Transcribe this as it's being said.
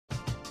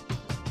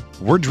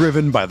We're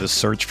driven by the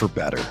search for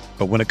better.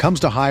 But when it comes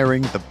to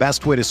hiring, the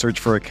best way to search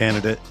for a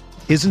candidate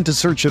isn't to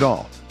search at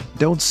all.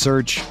 Don't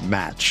search,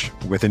 match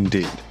with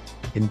Indeed.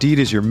 Indeed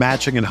is your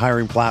matching and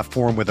hiring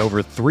platform with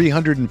over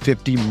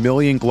 350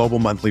 million global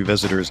monthly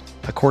visitors,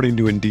 according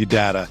to Indeed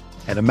data,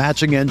 and a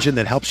matching engine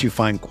that helps you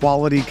find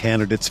quality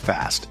candidates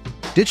fast.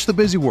 Ditch the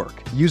busy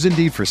work. Use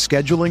Indeed for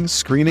scheduling,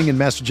 screening, and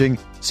messaging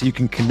so you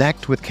can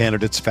connect with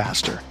candidates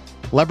faster.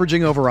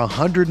 Leveraging over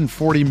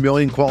 140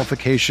 million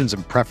qualifications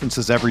and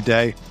preferences every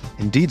day,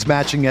 Indeed's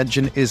matching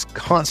engine is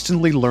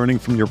constantly learning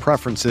from your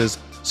preferences,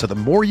 so the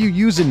more you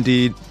use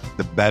Indeed,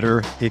 the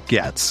better it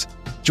gets.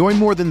 Join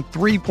more than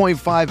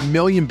 3.5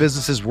 million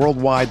businesses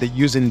worldwide that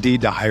use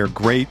Indeed to hire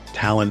great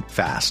talent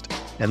fast.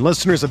 And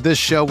listeners of this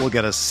show will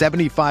get a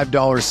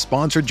 $75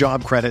 sponsored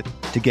job credit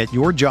to get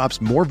your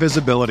jobs more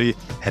visibility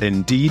at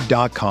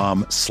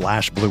Indeed.com/Blue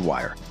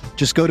Wire.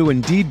 Just go to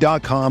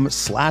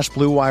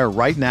Indeed.com/Blue Wire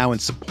right now and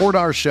support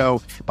our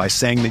show by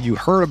saying that you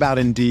heard about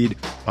Indeed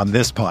on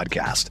this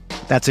podcast.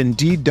 That's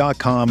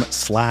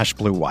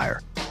Indeed.com/Blue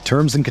Wire.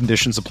 Terms and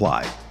conditions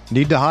apply.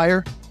 Need to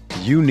hire?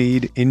 You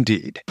need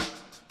Indeed.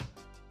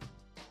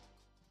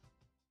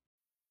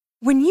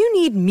 When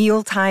you need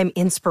mealtime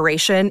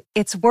inspiration,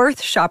 it's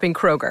worth shopping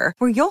Kroger,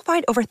 where you'll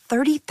find over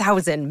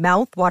 30,000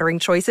 mouth-watering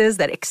choices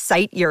that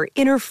excite your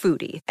inner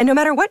foodie. And no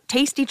matter what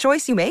tasty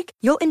choice you make,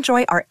 you'll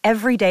enjoy our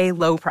everyday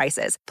low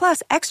prices,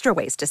 plus extra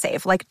ways to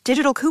save, like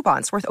digital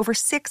coupons worth over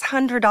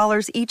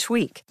 $600 each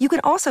week. You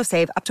can also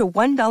save up to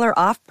 $1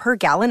 off per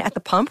gallon at the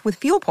pump with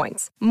fuel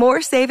points.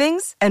 More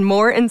savings and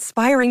more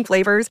inspiring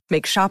flavors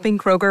make shopping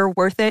Kroger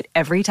worth it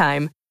every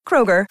time.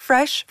 Kroger,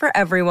 fresh for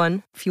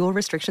everyone. Fuel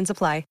restrictions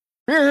apply.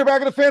 We're here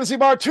back at the Fantasy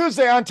Bar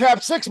Tuesday on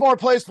tap. 6 more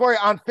plays for you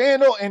on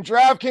FanDuel and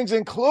DraftKings,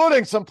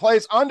 including some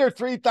plays under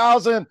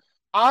 3,000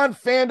 on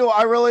FanDuel.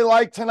 I really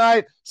like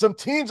tonight. Some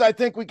teams I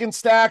think we can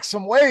stack,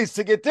 some ways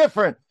to get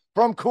different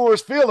from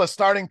Coors Field. A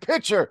starting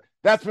pitcher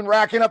that's been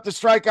racking up the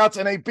strikeouts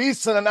and a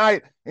beast of the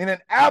night in an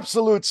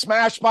absolute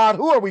smash spot.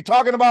 Who are we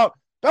talking about?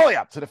 Belly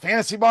up to the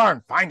Fantasy Bar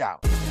and find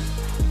out.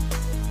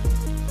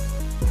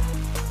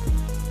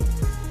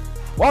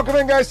 Welcome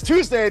in, guys.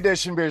 Tuesday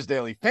edition, Beers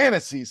Daily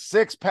Fantasy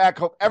Six-Pack.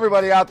 Hope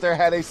everybody out there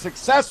had a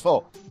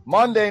successful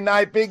Monday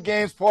night. Big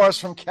games for us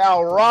from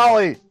Cal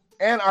Raleigh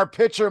and our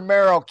pitcher,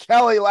 Merrill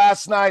Kelly,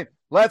 last night.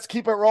 Let's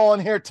keep it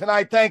rolling here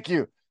tonight. Thank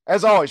you,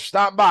 as always, for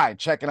stopping by and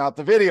checking out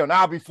the video.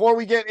 Now, before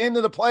we get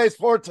into the plays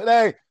for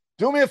today,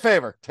 do me a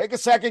favor. Take a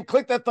second,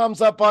 click that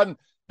thumbs up button.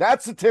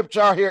 That's the tip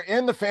jar here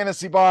in the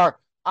Fantasy Bar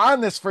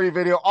on this free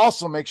video.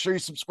 Also, make sure you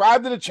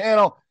subscribe to the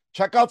channel.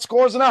 Check out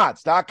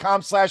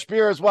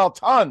scoresandodds.com/beer as well.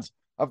 Tons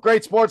of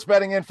great sports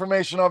betting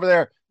information over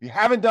there. If you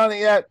haven't done it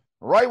yet,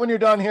 right when you're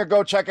done here,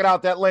 go check it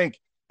out. That link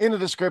in the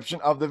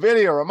description of the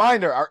video.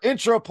 Reminder, our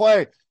intro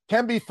play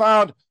can be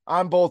found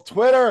on both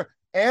Twitter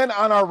and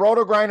on our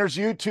RotoGrinders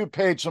YouTube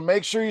page. So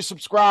make sure you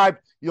subscribe.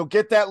 You'll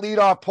get that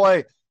leadoff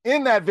play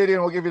in that video,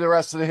 and we'll give you the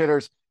rest of the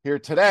hitters here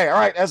today. All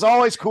right, as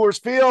always, Coors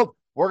Field,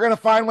 we're going to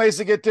find ways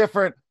to get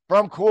different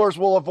from Coors.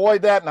 We'll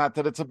avoid that. Not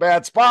that it's a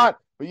bad spot,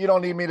 but you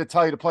don't need me to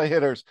tell you to play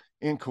hitters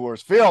in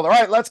Coors Field. All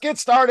right, let's get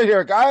started here.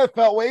 A guy that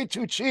felt way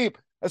too cheap,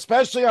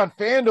 especially on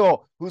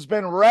FanDuel, who's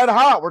been red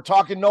hot. We're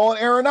talking Nolan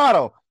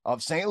Arenado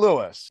of St.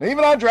 Louis. And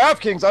even on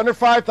DraftKings, under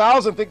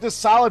 5,000, think this is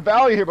solid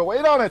value here, but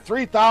way down at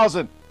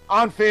 3,000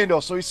 on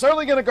FanDuel. So he's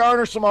certainly going to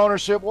garner some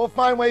ownership. We'll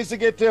find ways to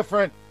get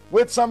different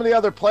with some of the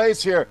other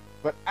plays here,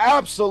 but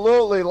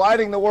absolutely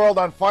lighting the world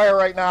on fire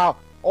right now.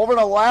 Over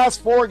the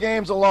last 4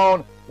 games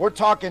alone, we're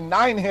talking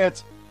 9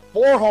 hits,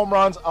 4 home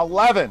runs,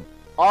 11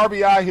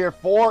 RBI here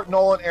for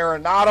Nolan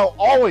Arenado.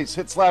 Always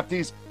hits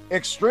lefties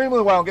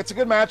extremely well. Gets a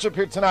good matchup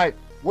here tonight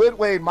with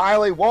Wade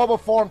Miley. Woba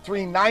form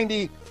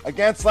 390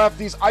 against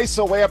lefties.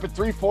 ISO way up at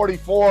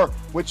 344,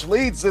 which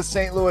leads this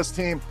St. Louis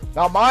team.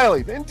 Now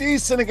Miley, been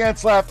decent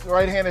against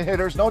right-handed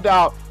hitters, no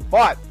doubt.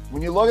 But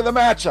when you look at the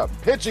matchup,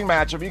 pitching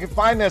matchup, you can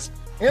find this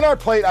in our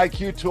Plate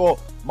IQ tool.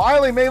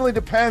 Miley mainly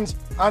depends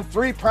on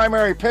 3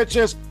 primary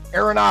pitches.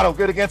 Arenado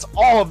good against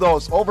all of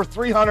those. Over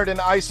 300 in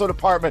the ISO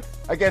department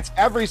against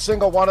every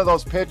single one of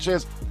those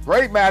pitches.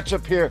 Great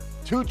matchup here.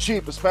 Too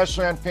cheap,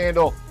 especially on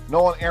FanDuel.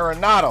 Nolan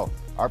Arenado,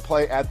 our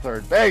play at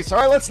third base. All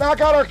right, let's knock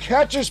out our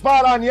catcher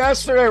spot on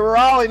yesterday.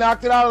 Raleigh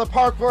knocked it out of the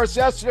park for us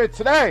yesterday.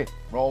 Today,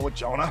 rolling with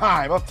Jonah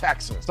Heim of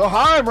Texas. So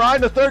Heim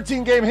riding a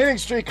 13-game hitting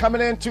streak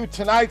coming into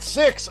tonight.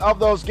 6 of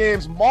those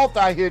games,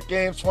 multi-hit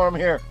games for him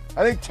here.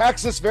 I think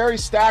Texas very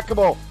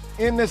stackable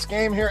in this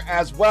game here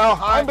as well.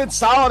 Heim been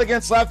solid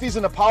against lefties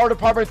in the power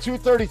department,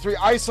 233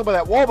 ISO, but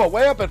that Woba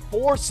way up at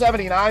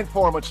 479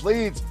 for him, which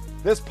leads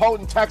this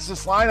potent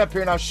Texas lineup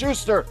here. Now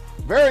Schuster,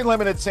 very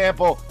limited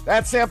sample.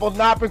 That sample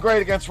not been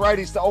great against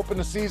righties to open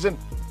the season.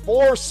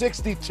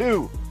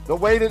 462, the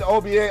weighted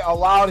OBA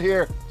allowed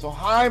here. So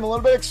Heim a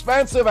little bit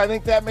expensive. I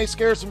think that may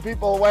scare some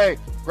people away.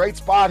 Great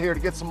spot here to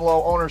get some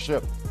low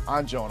ownership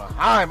on Jonah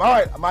Heim. All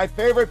right, my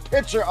favorite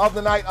pitcher of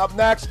the night up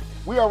next.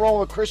 we are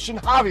rolling with Christian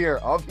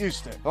Javier of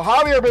Houston. Well,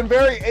 Javier been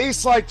very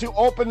ace-like to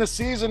open the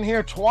season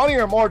here, 20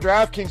 or more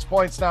DraftKings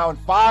points now in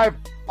 5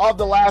 of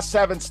the last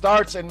 7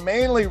 starts, and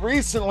mainly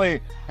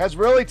recently has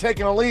really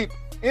taken a leap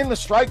in the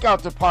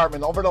strikeout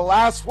department. Over the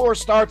last 4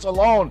 starts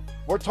alone,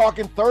 we're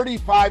talking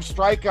 35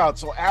 strikeouts,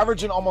 so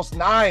averaging almost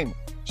 9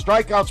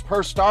 strikeouts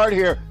per start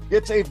here.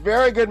 It's a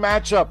very good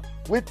matchup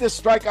with this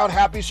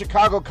strikeout-happy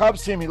Chicago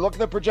Cubs team. You look at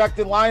the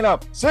projected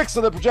lineup, 6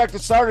 of the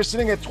projected starters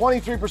sitting at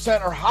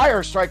 23% or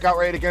higher strikeout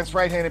rate against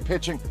right-handed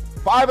pitching.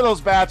 5 of those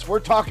bats, we're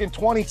talking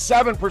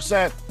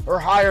 27% or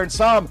higher, and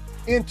some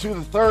into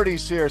the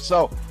 30s here.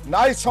 So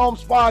nice home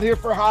spot here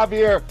for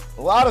Javier.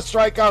 A lot of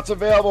strikeouts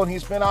available, and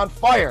he's been on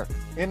fire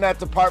in that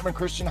department.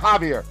 Christian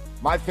Javier,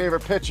 my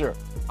favorite pitcher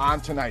on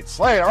tonight's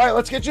slate. All right,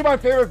 let's get you my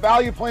favorite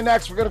value play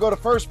next. We're going to go to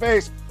first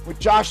base with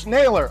Josh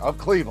Naylor of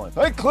Cleveland.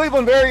 I think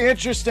Cleveland very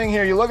interesting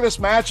here. You look at this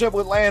matchup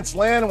with Lance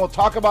Lynn, and we'll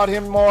talk about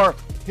him more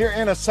here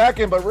in a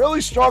second, but really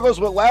struggles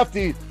with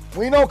lefty.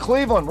 We know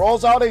Cleveland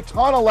rolls out a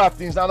ton of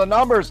lefties. Now, the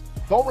numbers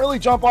don't really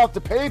jump off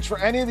the page for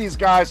any of these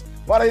guys,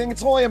 but I think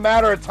it's only a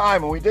matter of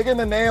time. When we dig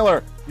into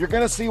Naylor, you're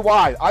going to see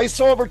why.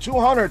 ISO over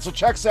 200, so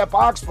checks that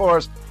box for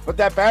us, but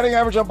that batting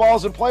average on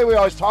balls in play we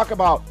always talk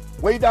about,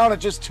 way down at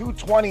just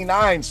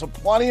 229, so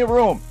plenty of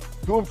room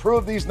to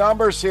improve these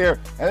numbers here.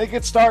 And they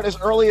could start as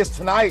early as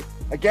tonight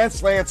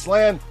against Lance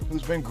Lynn,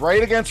 who's been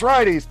great against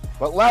righties,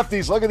 but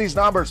lefties, look at these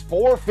numbers,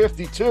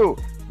 452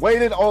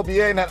 weighted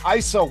OBA, and that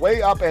ISO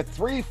way up at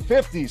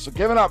 350, so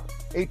giving up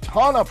a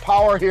ton of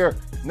power here.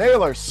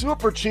 Naylor,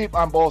 super cheap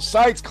on both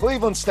sides.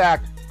 Cleveland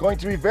stack, going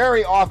to be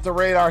very off the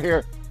radar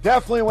here.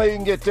 Definitely a way you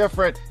can get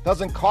different,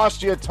 doesn't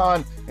cost you a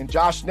ton, and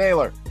Josh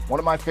Naylor, one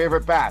of my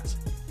favorite bats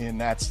in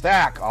that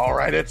stack. All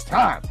right, it's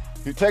time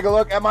to take a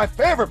look at my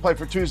favorite play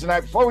for Tuesday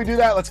night. Before we do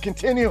that, let's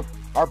continue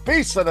our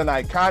Beast of the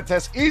Night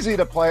contest. Easy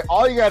to play.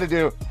 All you got to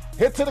do,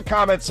 hit to the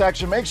comment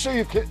section. Make sure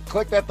you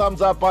click that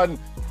thumbs up button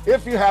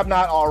if you have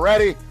not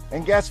already,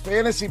 and guess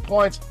fantasy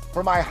points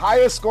for my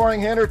highest scoring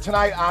hitter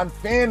tonight on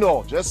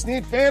FanDuel. Just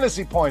need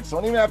fantasy points.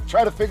 Don't even have to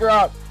try to figure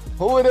out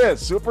who it is.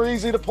 Super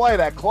easy to play.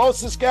 That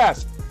closest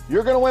guess,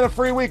 you're going to win a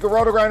free week of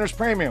RotoGrinders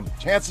Premium.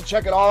 Chance to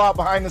check it all out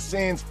behind the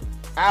scenes.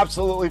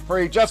 Absolutely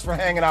free just for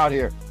hanging out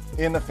here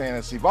in the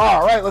fantasy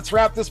bar. All right, let's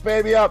wrap this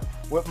baby up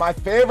with my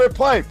favorite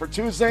play for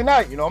Tuesday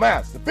night. You know him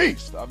as the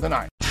Beast of the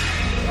Night.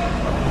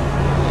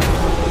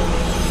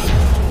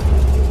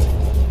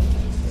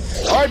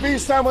 All right,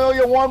 Beast time. We owe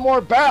you one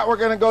more bat. We're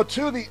going to go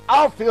to the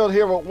outfield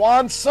here with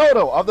Juan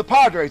Soto of the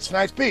Padres,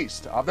 tonight's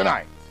Beast of the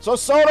Night. So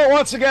Soto,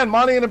 once again,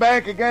 money in the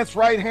bank against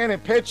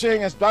right-handed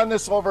pitching, has done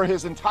this over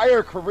his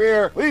entire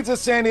career. Leads the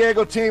San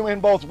Diego team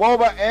in both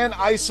WOBA and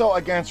ISO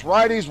against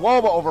righties.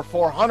 WOBA over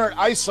 400,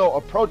 ISO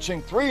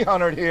approaching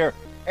 300 here,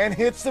 and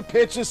hits the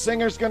pitches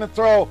Singer's going to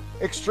throw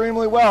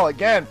extremely well.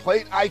 Again,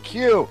 plate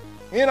IQ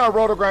in our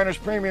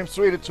RotoGrinders Premium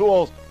suite of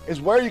tools is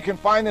where you can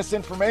find this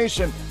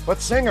information, but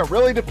Singer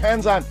really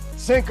depends on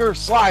sinker,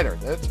 slider.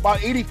 It's about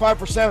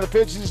 85% of the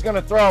pitches he's going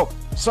to throw.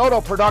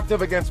 Soto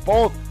productive against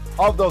both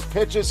of those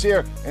pitches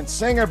here, and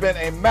Singer been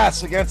a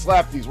mess against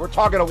lefties. We're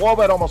talking a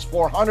WOBA at almost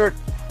 400,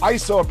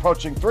 ISO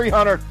approaching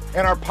 300,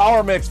 and our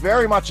power mix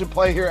very much in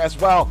play here as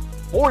well.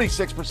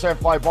 46%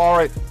 fly ball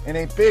rate and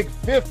a big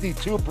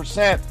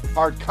 52%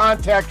 hard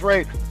contact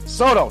rate.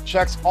 Soto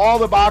checks all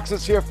the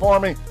boxes here for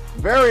me.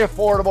 Very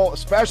affordable,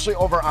 especially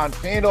over on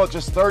FanDuel at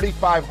just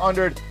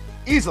 $3,500.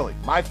 Easily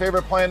my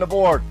favorite play on the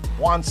board,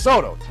 Juan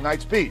Soto,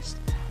 tonight's Beast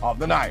of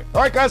the Night.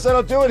 All right, guys,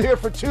 that'll do it here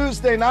for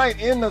Tuesday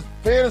night in the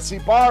fantasy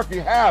bar. If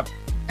you have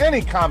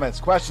any comments,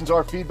 questions,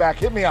 or feedback,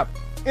 hit me up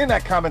in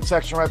that comment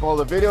section right below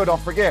the video.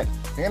 Don't forget,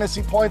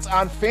 fantasy points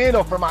on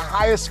FanDuel for my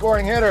highest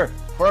scoring hitter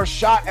for a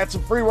shot at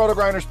some free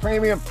RotoGrinders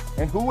Premium.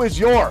 And who is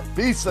your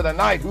Beast of the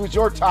Night? Who is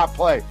your top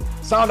play?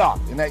 Sound off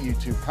in that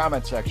YouTube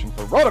comment section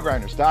for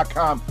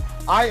RotoGrinders.com.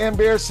 I am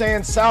Beer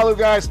saying salut,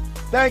 guys.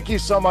 Thank you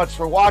so much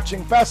for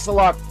watching. Best of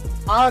luck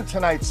on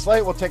tonight's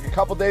slate. We'll take a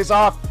couple days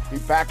off. Be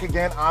back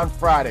again on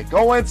Friday.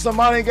 Go win some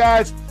money,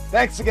 guys.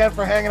 Thanks again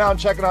for hanging out and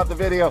checking out the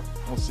video.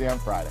 We'll see you on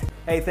Friday.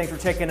 Hey, thanks for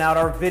checking out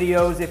our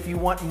videos. If you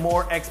want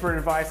more expert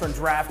advice on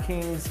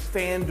DraftKings,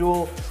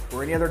 FanDuel,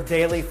 or any other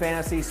daily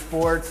fantasy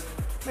sports,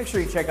 make sure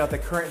you check out the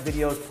current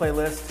videos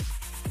playlist